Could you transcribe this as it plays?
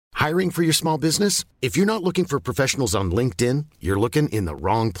Hiring for your small business? If you're not looking for professionals on LinkedIn, you're looking in the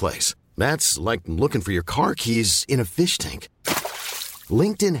wrong place. That's like looking for your car keys in a fish tank.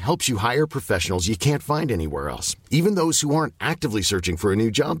 LinkedIn helps you hire professionals you can't find anywhere else, even those who aren't actively searching for a new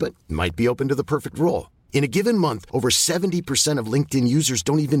job but might be open to the perfect role. In a given month, over 70% of LinkedIn users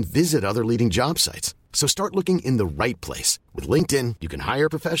don't even visit other leading job sites. So start looking in the right place. With LinkedIn, you can hire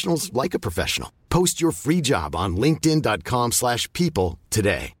professionals like a professional. Post your free job on linkedin.com/people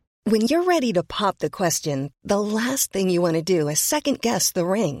today. When you're ready to pop the question, the last thing you want to do is second-guess the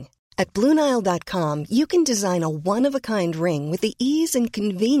ring. At BlueNile.com, you can design a one-of-a-kind ring with the ease and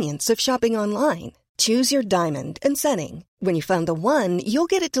convenience of shopping online. Choose your diamond and setting. When you find the one, you'll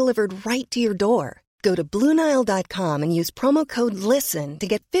get it delivered right to your door. Go to BlueNile.com and use promo code LISTEN to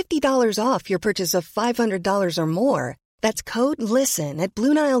get $50 off your purchase of $500 or more. That's code LISTEN at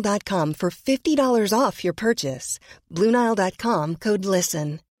BlueNile.com for $50 off your purchase. BlueNile.com, code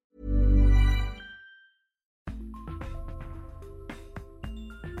LISTEN.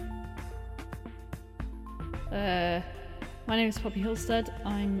 My name is Poppy Hilstead.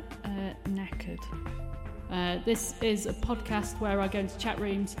 I'm knackered. This is a podcast where I go into chat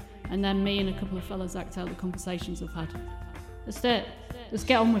rooms and then me and a couple of fellas act out the conversations I've had. That's it. Let's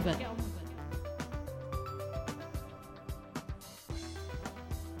get on with it.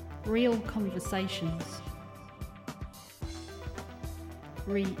 Real conversations.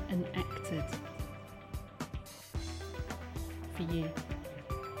 Reenacted. For you.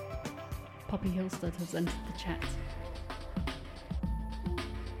 Poppy Hilstead has entered the chat.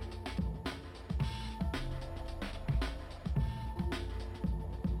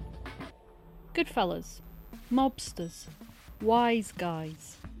 Goodfellas, mobsters, wise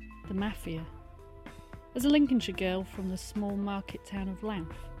guys, the mafia. As a Lincolnshire girl from the small market town of Louth,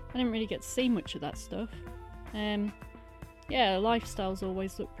 I didn't really get to see much of that stuff. Lifestyles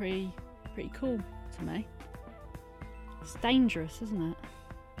always look pretty cool to me. It's dangerous, isn't it?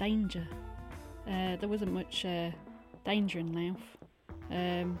 Danger. There wasn't much danger in Louth.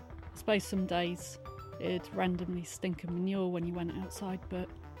 I suppose some days it'd randomly stink of manure when you went outside, but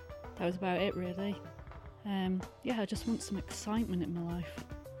that was about it, really. I just want some excitement in my life.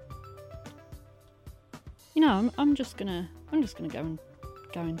 You know, I'm just gonna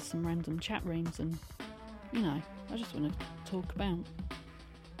go into some random chat rooms, and I just want to talk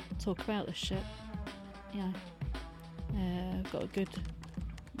about this shit. I've got a good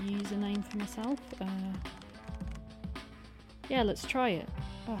username for myself. Let's try it.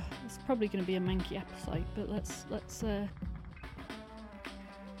 It's probably going to be a manky episode, but let's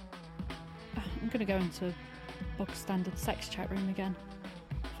I'm going to go into a bog standard sex chat room again.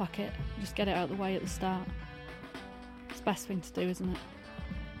 Fuck it, just get it out of the way at the start. It's the best thing to do, isn't it?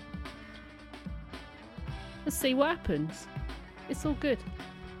 Let's see what happens. It's all good.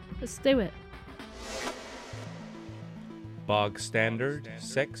 Let's do it. Bog Standard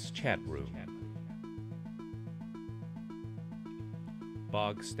Sex Chat Room.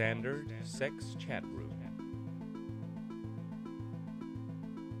 Bog Standard Sex Chat Room.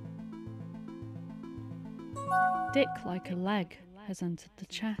 Dick like a leg has entered the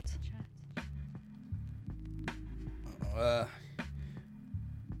chat. Hi,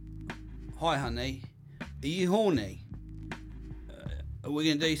 honey. Are you horny? Are we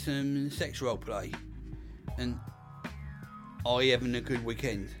going to do some sex role play? And are you having a good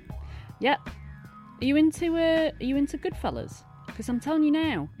weekend? Yep. Are you into Goodfellas? Because I'm telling you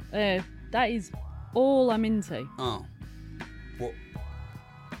now, that is all I'm into. Oh. What?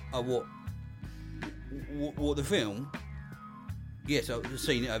 What, the film? Yes, I've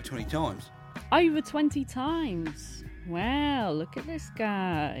seen it over 20 times. Over 20 times? Wow, look at this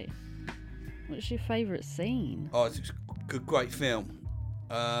guy. What's your favourite scene? Oh, it's a great film.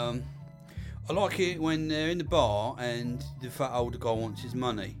 I like it when they're in the bar and the fat older guy wants his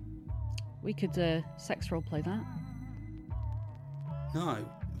money. We could sex role play that. No.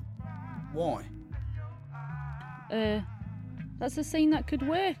 Why? That's a scene that could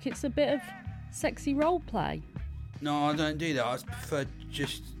work. It's a bit of sexy role play. No, I don't do that. I prefer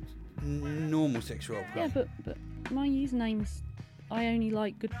just normal sex role play. Yeah, but my username's I only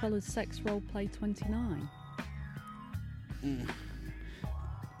like Goodfellas sex role play 29.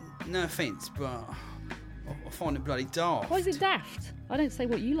 No offence, but I find it bloody daft. Why is it daft? I don't say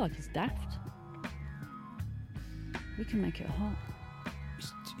what you like is daft. We can make it hot.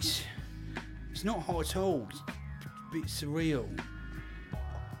 It's not hot at all. It's a bit surreal.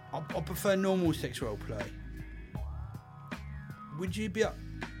 I prefer normal sex role play. Would you be up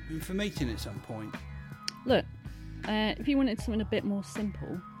for meeting at some point? Look, if you wanted something a bit more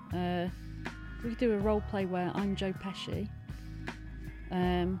simple, we could do a role play where I'm Joe Pesci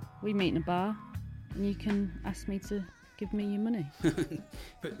We meet in a bar, and you can ask me to give me your money.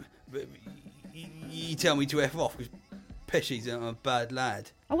 but you tell me to F off because Pesci's a bad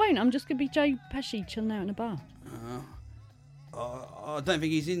lad. I won't. I'm just going to be Joe Pesci chilling out in a bar. I don't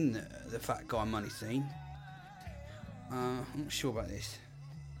think he's in the fat guy money scene. I'm not sure about this.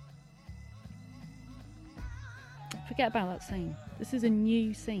 Forget about that scene. This is a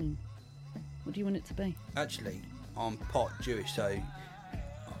new scene. What do you want it to be? Actually, I'm part Jewish, so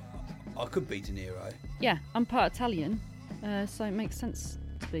I could be De Niro. Yeah, I'm part Italian, so it makes sense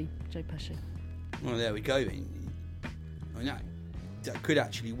to be Joe Pesci. Well, there we go. I mean, that could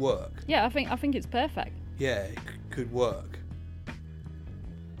actually work. Yeah, I think it's perfect. Yeah, it could work.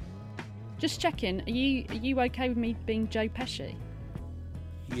 Just checking. Are you okay with me being Joe Pesci?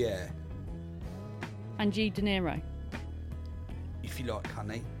 Yeah, And you De Niro? if you like,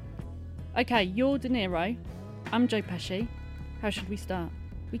 honey. Okay, you're De Niro. I'm Joe Pesci. How should we start?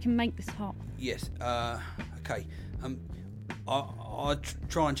 We can make this hot. Yes. Okay. I'll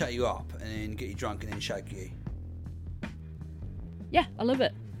try and chat you up and then get you drunk and then shake you. Yeah, I love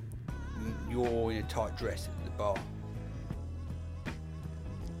it. You're in a tight dress at the bar.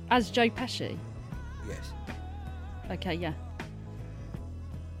 As Joe Pesci? Yes. Okay, yeah.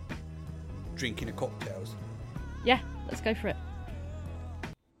 Drinking the cocktails. Yeah, let's go for it.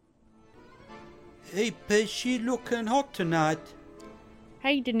 Hey, Pesci, looking hot tonight.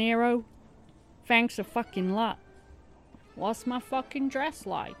 Hey, De Niro. Thanks a fucking lot. What's my fucking dress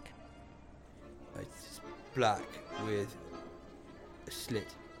like? It's black with a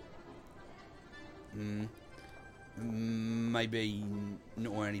slit. Maybe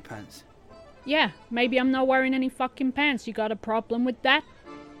not wear any pants. Yeah, maybe I'm not wearing any fucking pants. You got a problem with that?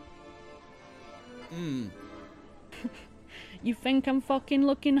 You think I'm fucking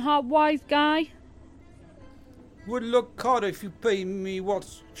looking hot, wise guy? Would look hot if you pay me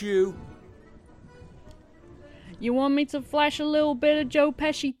what's due. You want me to flash a little bit of Joe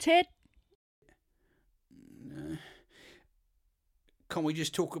Pesci tit? Can't we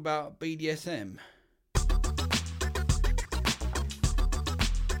just talk about BDSM?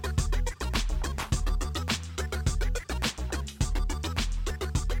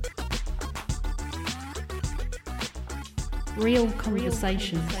 Real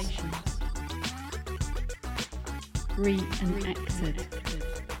conversations. Reenacted.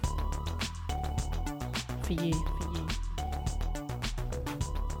 For you.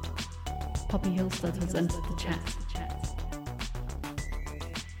 Poppy Hillstead has entered the chat.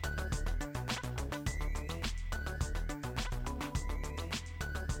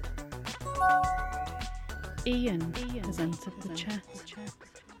 Ian has entered the chat.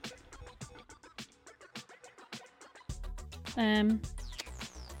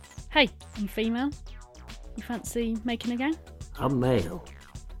 Hey, I'm female. You fancy making a gang? I'm male.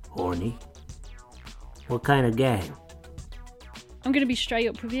 Horny. What kind of gang? I'm going to be straight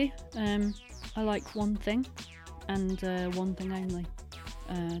up with you. I like one thing, and one thing only.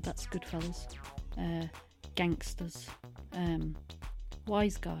 That's Goodfellas. Gangsters.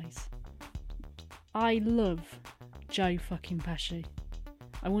 Wise guys. I love Joe fucking Pesci.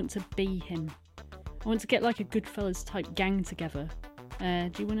 I want to be him. I want to get like a Goodfellas type gang together.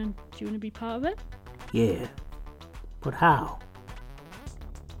 Do you wanna be part of it? Yeah. But how?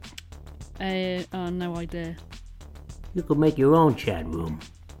 No idea. You could make your own chat room.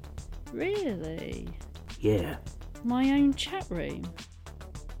 Really? Yeah. My own chat room?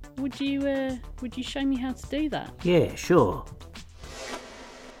 Would you show me how to do that? Yeah, sure.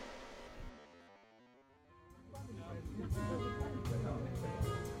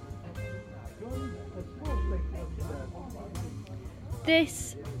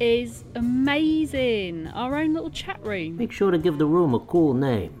 This is amazing. Our own little chat room. Make sure to give the room a cool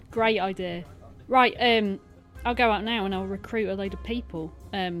name. Great idea. Right, I'll go out now and I'll recruit a load of people.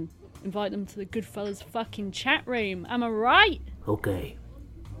 Invite them to the Goodfellas fucking chat room. Am I right? Okay.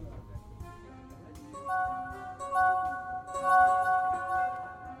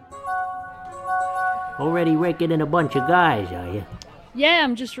 Already raking in a bunch of guys, are you? Yeah,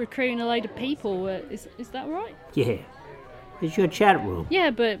 I'm just recruiting a load of people. Is that right? Yeah. It's your chat room.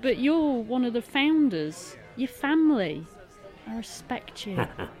 Yeah, but you're one of the founders. Your family. I respect you.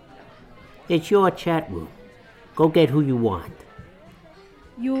 It's your chat room. Go get who you want.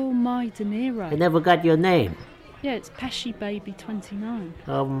 You're my De Niro. I never got your name. Yeah, it's Pesci Baby 29.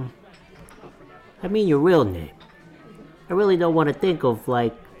 I mean your real name. I really don't want to think of,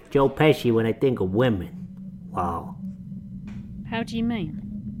 like, Joe Pesci when I think of women. Wow. How do you mean?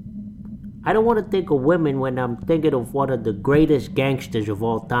 I don't want to think of women when I'm thinking of one of the greatest gangsters of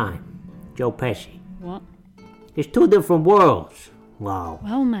all time, Joe Pesci. What? There's two different worlds. Wow.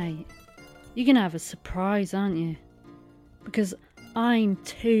 Well, mate, you're gonna have a surprise, aren't you? Because I'm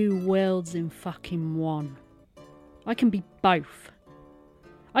two worlds in fucking one. I can be both.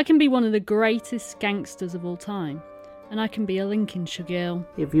 I can be one of the greatest gangsters of all time, and I can be a Lincolnshire girl.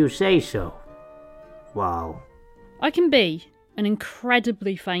 If you say so. Wow. I can be an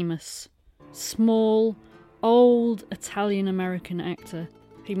incredibly famous, small, old Italian-American actor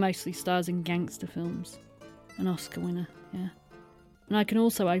who mostly stars in gangster films. An Oscar winner, yeah. And I can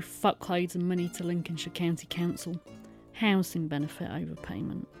also owe fuckloads of money to Lincolnshire County Council. Housing benefit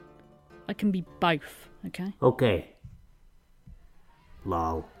overpayment. I can be both, okay? Okay.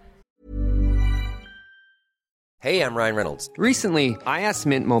 Lol. Hey, I'm Ryan Reynolds. Recently, I asked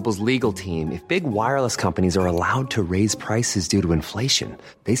Mint Mobile's legal team if big wireless companies are allowed to raise prices due to inflation.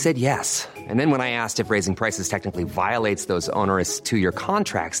 They said yes. And then when I asked if raising prices technically violates those onerous two-year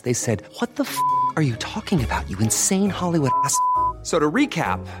contracts, they said, "What the f*** are you talking about, you insane Hollywood ass?" So to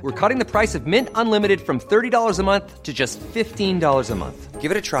recap, we're cutting the price of Mint Unlimited from $30 a month to just $15 a month. Give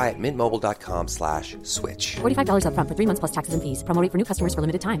it a try at mintmobile.com/switch. $45 up front for 3 months plus taxes and fees. Promo rate for new customers for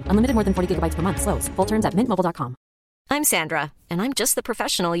limited time. Unlimited more than 40 gigabytes per month. Slows full terms at mintmobile.com. I'm Sandra, and I'm just the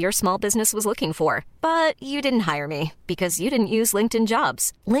professional your small business was looking for. But you didn't hire me because you didn't use LinkedIn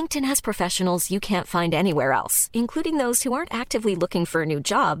Jobs. LinkedIn has professionals you can't find anywhere else, including those who aren't actively looking for a new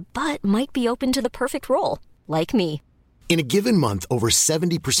job, but might be open to the perfect role, like me. In a given month, over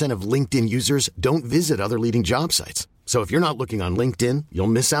 70% of LinkedIn users don't visit other leading job sites. So if you're not looking on LinkedIn, you'll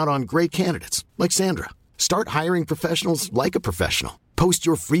miss out on great candidates like Sandra. Start hiring professionals like a professional. Post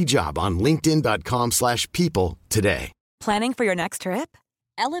your free job on linkedin.com/people today. Planning for your next trip?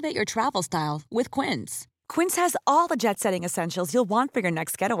 Elevate your travel style with Quince. Quince has all the jet-setting essentials you'll want for your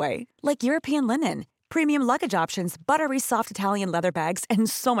next getaway, like European linen, premium luggage options, buttery soft Italian leather bags, and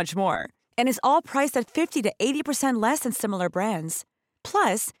so much more. And is all priced at 50 to 80% less than similar brands.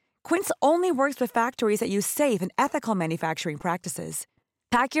 Plus, Quince only works with factories that use safe and ethical manufacturing practices.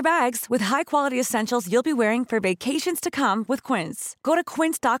 Pack your bags with high-quality essentials you'll be wearing for vacations to come with Quince. Go to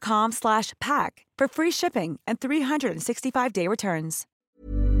quince.com/pack for free shipping and 365-day returns.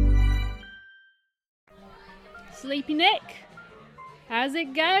 Sleepy Nick, how's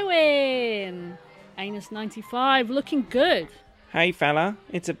it going? Anus 95, looking good. Hey fella,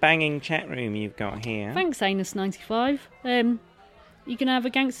 it's a banging chat room you've got here. Thanks, Anus 95. You gonna have a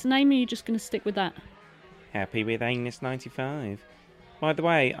gangster name, or are you just gonna stick with that? Happy with Anus 95. By the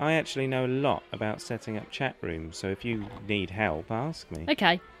way, I actually know a lot about setting up chat rooms, so if you need help, ask me.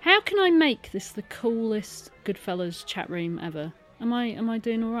 Okay, how can I make this the coolest Goodfellas chat room ever? Am I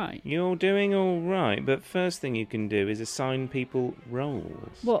doing alright? You're doing alright, but first thing you can do is assign people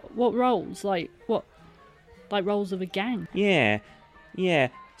roles. What roles? Like roles of a gang? Yeah.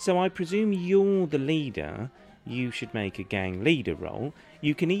 So I presume you're the leader. You should make a gang leader role.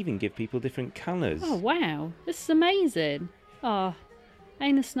 You can even give people different colours. Oh, wow. This is amazing. Oh,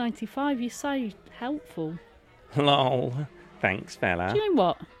 Anus 95, you're so helpful. Lol. Thanks, fella. Do you know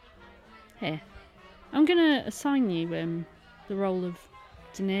what? Here. I'm going to assign you the role of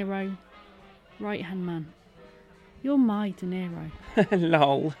De Niro, right-hand man. You're my De Niro.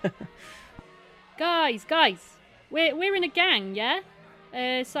 Lol. Guys, we're in a gang, yeah?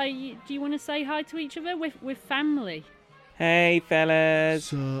 So do you want to say hi to each other? We're family. Hey, fellas.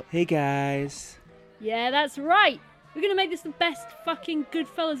 Sup? Hey, guys. Yeah, that's right. We're going to make this the best fucking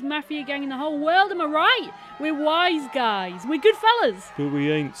Goodfellas mafia gang in the whole world, am I right? We're wise guys. We're Goodfellas. But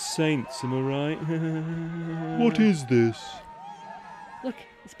we ain't saints, am I right? What is this? Look,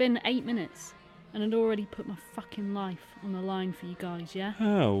 it's been 8 minutes, and I'd already put my fucking life on the line for you guys, yeah?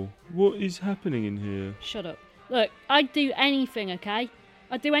 How? What is happening in here? Shut up. Look, I'd do anything, okay?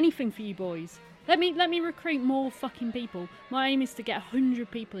 I'd do anything for you boys. Let me recruit more fucking people. My aim is to get 100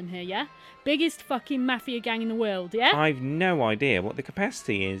 people in here, yeah? Biggest fucking mafia gang in the world, yeah? I've no idea what the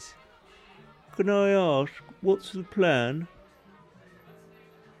capacity is. Can I ask, what's the plan?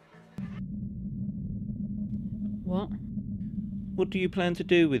 What? What do you plan to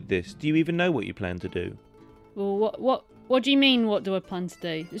do with this? Do you even know what you plan to do? Well, what do you mean, what do I plan to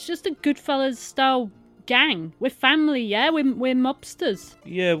do? It's just a Goodfellas style gang. We're family, yeah? We're mobsters.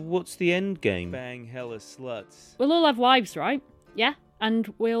 Yeah, what's the end game? Bang hella sluts. We'll all have wives, right? Yeah?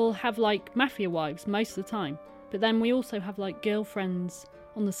 And we'll have, like, mafia wives most of the time. But then we also have, like, girlfriends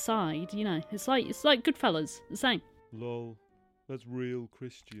on the side, you know. It's like Goodfellas, the same. Lol. That's real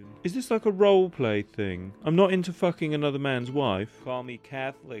Christian. Is this like a role play thing? I'm not into fucking another man's wife. Call me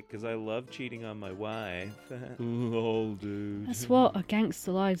Catholic, because I love cheating on my wife. Lol, dude. That's what our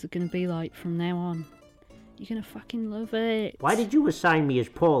gangster lives are going to be like from now on. You're going to fucking love it. Why did you assign me as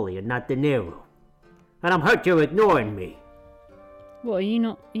Paulie and not De Niro? And I'm hurt you're ignoring me. What, are you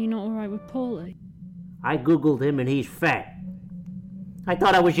not alright with Paulie? I googled him and he's fat. I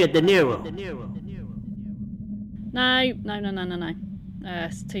thought I was your De Niro. No.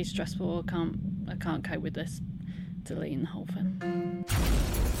 It's too stressful. I can't cope with this. Deleting the whole thing.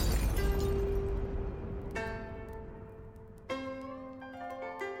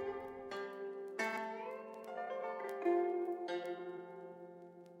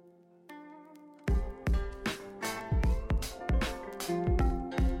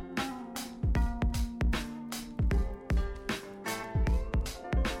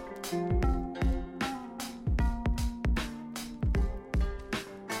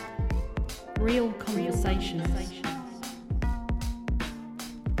 Real conversations.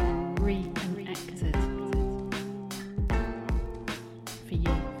 Reenacted. For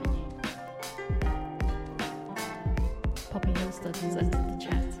you. Poppy Hillstead has entered the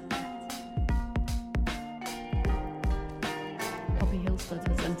chat. Poppy Hillstead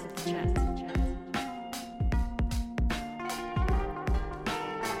has entered the chat.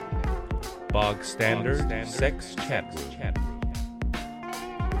 Bog Standard Sex Chat Room.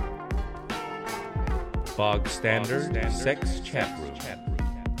 Bog Standard Sex Chat Room.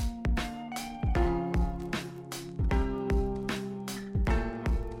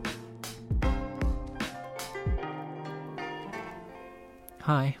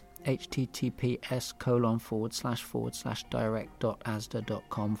 Hi,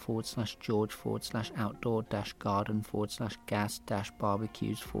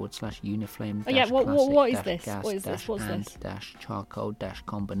 what is this?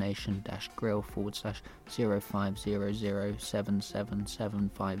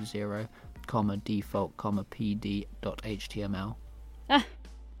 charcoal-combination-grill/050077750, default, pd.html.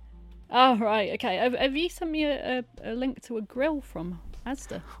 Oh, right, okay. Have you sent me a link to a grill from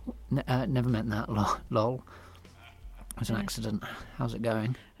Asda? Never meant that, lol. It was an accident. How's it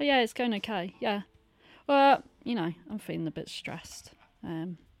going? Oh, yeah, it's going okay, yeah. Well, I'm feeling a bit stressed.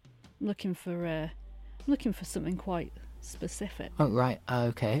 I'm looking for something quite specific. Oh, right,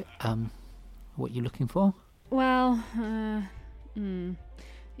 okay. What are you looking for? Well,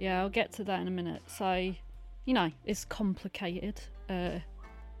 yeah, I'll get to that in a minute. So, it's complicated.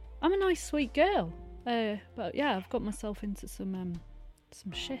 I'm a nice, sweet girl, but yeah, I've got myself into some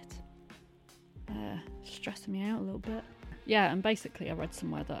shit, stressing me out a little bit. Yeah, and basically I read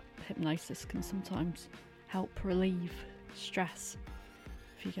somewhere that hypnosis can sometimes help relieve stress,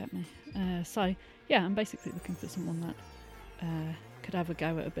 if you get me. So yeah, I'm basically looking for someone that could have a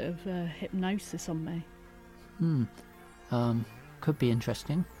go at a bit of hypnosis on me. Could be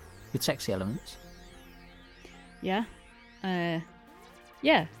interesting, with sexy elements. Yeah,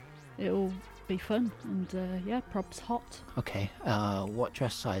 yeah. It'll be fun, and yeah, prob's hot. Okay, what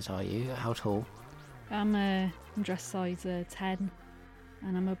dress size are you? How tall? I'm dress size 10,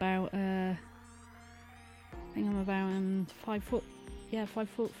 and I'm about I think I'm about 5 foot. Yeah, 5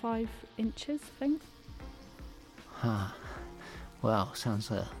 foot 5 inches, I think. Well, sounds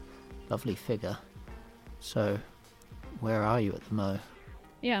a lovely figure. So, where are you at the mo?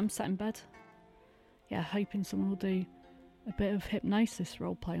 Yeah, I'm sat in bed. Yeah, hoping someone will do a bit of hypnosis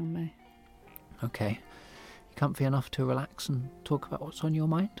roleplay on me. Okay. You comfy enough to relax and talk about what's on your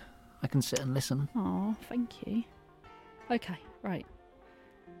mind? I can sit and listen. Oh, thank you. Okay, right.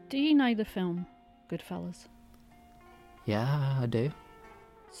 Do you know the film Goodfellas? Yeah, I do.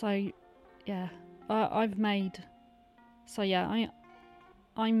 So, yeah, I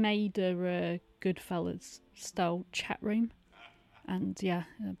made a Goodfellas style chat room, and yeah,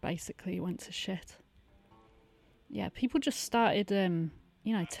 basically it went to shit. Yeah, people just started,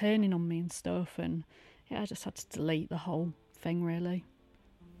 turning on me and stuff, and yeah, I just had to delete the whole thing, really.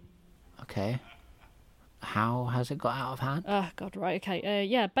 Okay. How has it got out of hand? Oh, God, right, okay.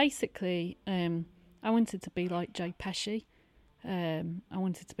 Yeah, basically, I wanted to be like Joe Pesci. I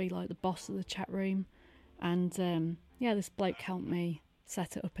wanted to be like the boss of the chat room, and yeah, this bloke helped me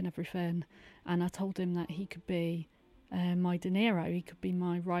set it up and everything, and I told him that he could be my De Niro, he could be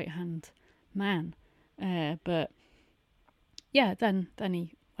my right-hand man, but yeah, then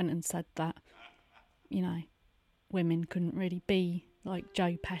he went and said that, women couldn't really be like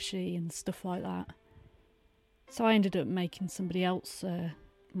Joe Pesci and stuff like that. So I ended up making somebody else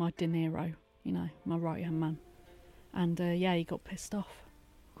my De Niro, my right-hand man. And yeah, he got pissed off.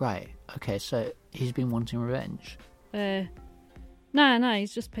 Right, okay, so he's been wanting revenge? No,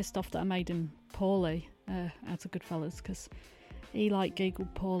 he's just pissed off that I made him Paulie out of Goodfellas, because he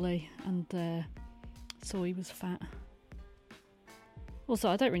googled Paulie and saw he was fat. Also,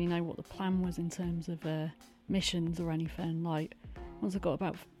 I don't really know what the plan was in terms of missions or anything. Once I got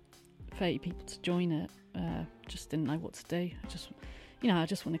about 30 people to join it, just didn't know what to do. I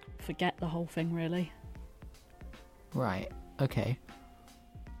just want to forget the whole thing, really. Right, okay.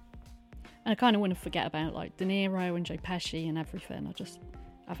 And I kind of want to forget about like De Niro and Joe Pesci and everything.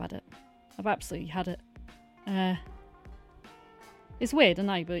 I've had it. I've absolutely had it. It's weird, I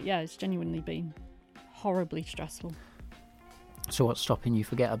know, but yeah, it's genuinely been horribly stressful. So what's stopping you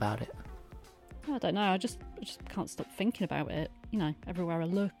forget about it? I don't know, I just can't stop thinking about it. Everywhere I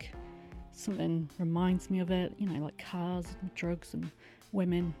look, something reminds me of it, like cars and drugs and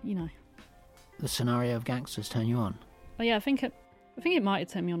women, The scenario of gangsters turn you on? Oh yeah, I think it might have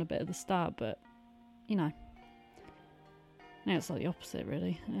turned me on a bit at the start, but, now it's like the opposite,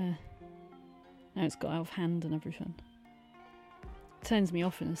 really. Now it's got out of hand and everything. It turns me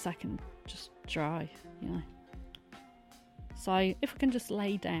off in a second, just dry, So if I can just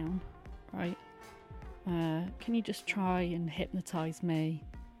lay down, right, can you just try and hypnotise me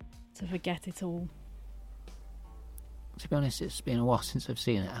to forget it all? To be honest, it's been a while since I've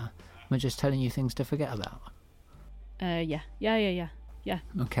seen it. Am I just telling you things to forget about? Yeah.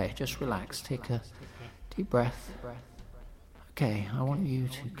 Okay, just relax. Take a deep breath. Okay, I want you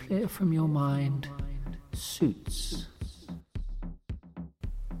to clear from your mind Suits,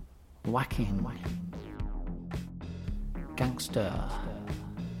 Whacking, Gangster,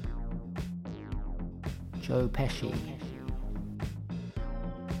 Joe Pesci.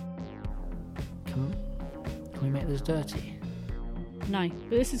 Can we make this dirty? No,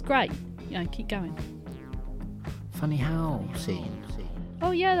 but this is great. Keep going. Funny How scene.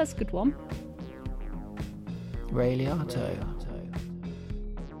 Oh yeah, that's a good one. Ray Liotta.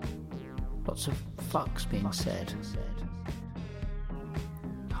 Lots of fucks being said.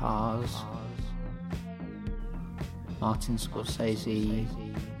 Cars. Martin Scorsese.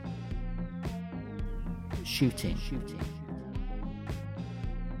 Shooting.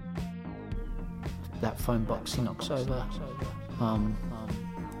 That phone box he knocks over.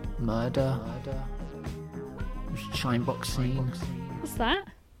 Murder. Shine box scene. What's that?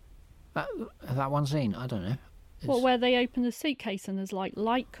 That one scene, I don't know. Where they open the suitcase and there's like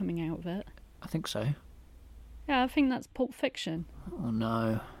light coming out of it? I think so. Yeah, I think that's Pulp Fiction. Oh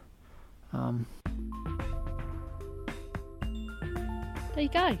no. There you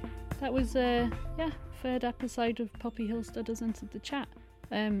go. That was third episode of Poppy Hillstead has entered the chat.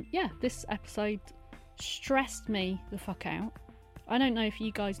 This episode stressed me the fuck out. I don't know if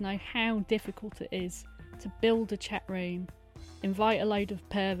you guys know how difficult it is to build a chat room, invite a load of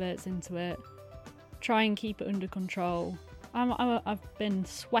perverts into it, try and keep it under control. I've been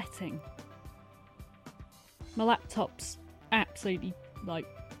sweating. My laptop's absolutely,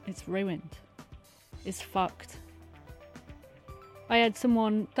 it's ruined. It's fucked. I had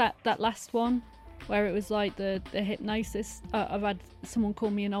someone, that last one, where it was like the hypnosis, I've had someone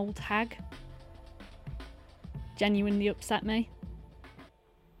call me an old hag. Genuinely upset me.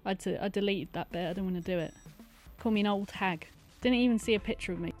 I deleted that bit, I didn't want to do it. Call me an old hag. Didn't even see a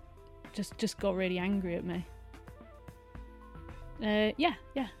picture of me. Just got really angry at me.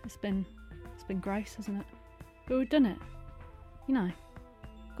 It's been gross, hasn't it? But we've done it.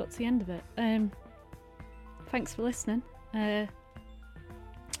 Got to the end of it. Thanks for listening.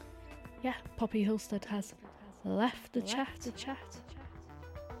 Poppy Hillstead has left the chat.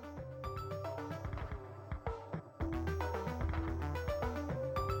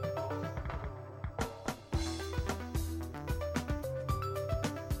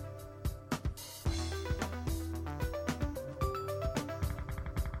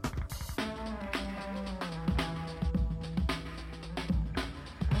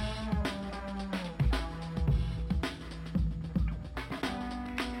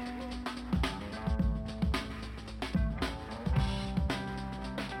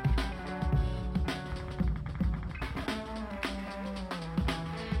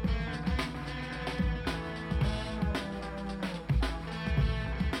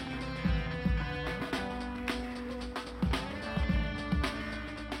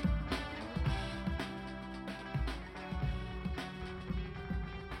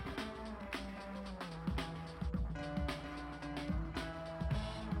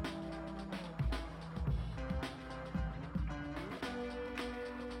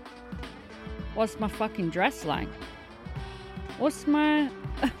 What's my fucking dress like? What's my...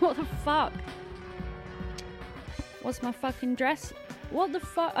 what the fuck? What's my fucking dress? What the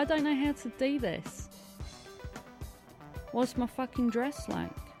fuck? I don't know how to do this. What's my fucking dress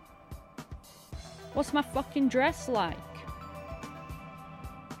like? What's my fucking dress like?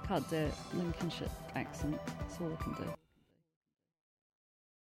 Can't do it. Lincolnshire accent. That's all I can do.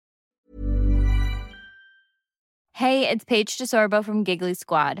 Hey, it's Paige DeSorbo from Giggly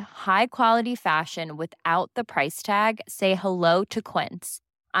Squad. High quality fashion without the price tag. Say hello to Quince.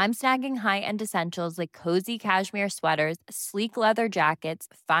 I'm snagging high-end essentials like cozy cashmere sweaters, sleek leather jackets,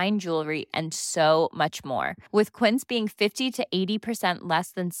 fine jewelry, and so much more. With Quince being 50 to 80%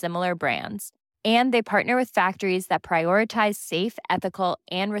 less than similar brands. And they partner with factories that prioritize safe, ethical,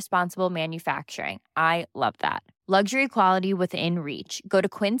 and responsible manufacturing. I love that. Luxury quality within reach. Go to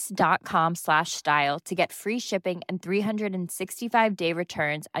quince.com/style to get free shipping and 365-day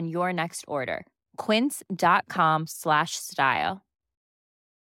returns on your next order. Quince.com/style.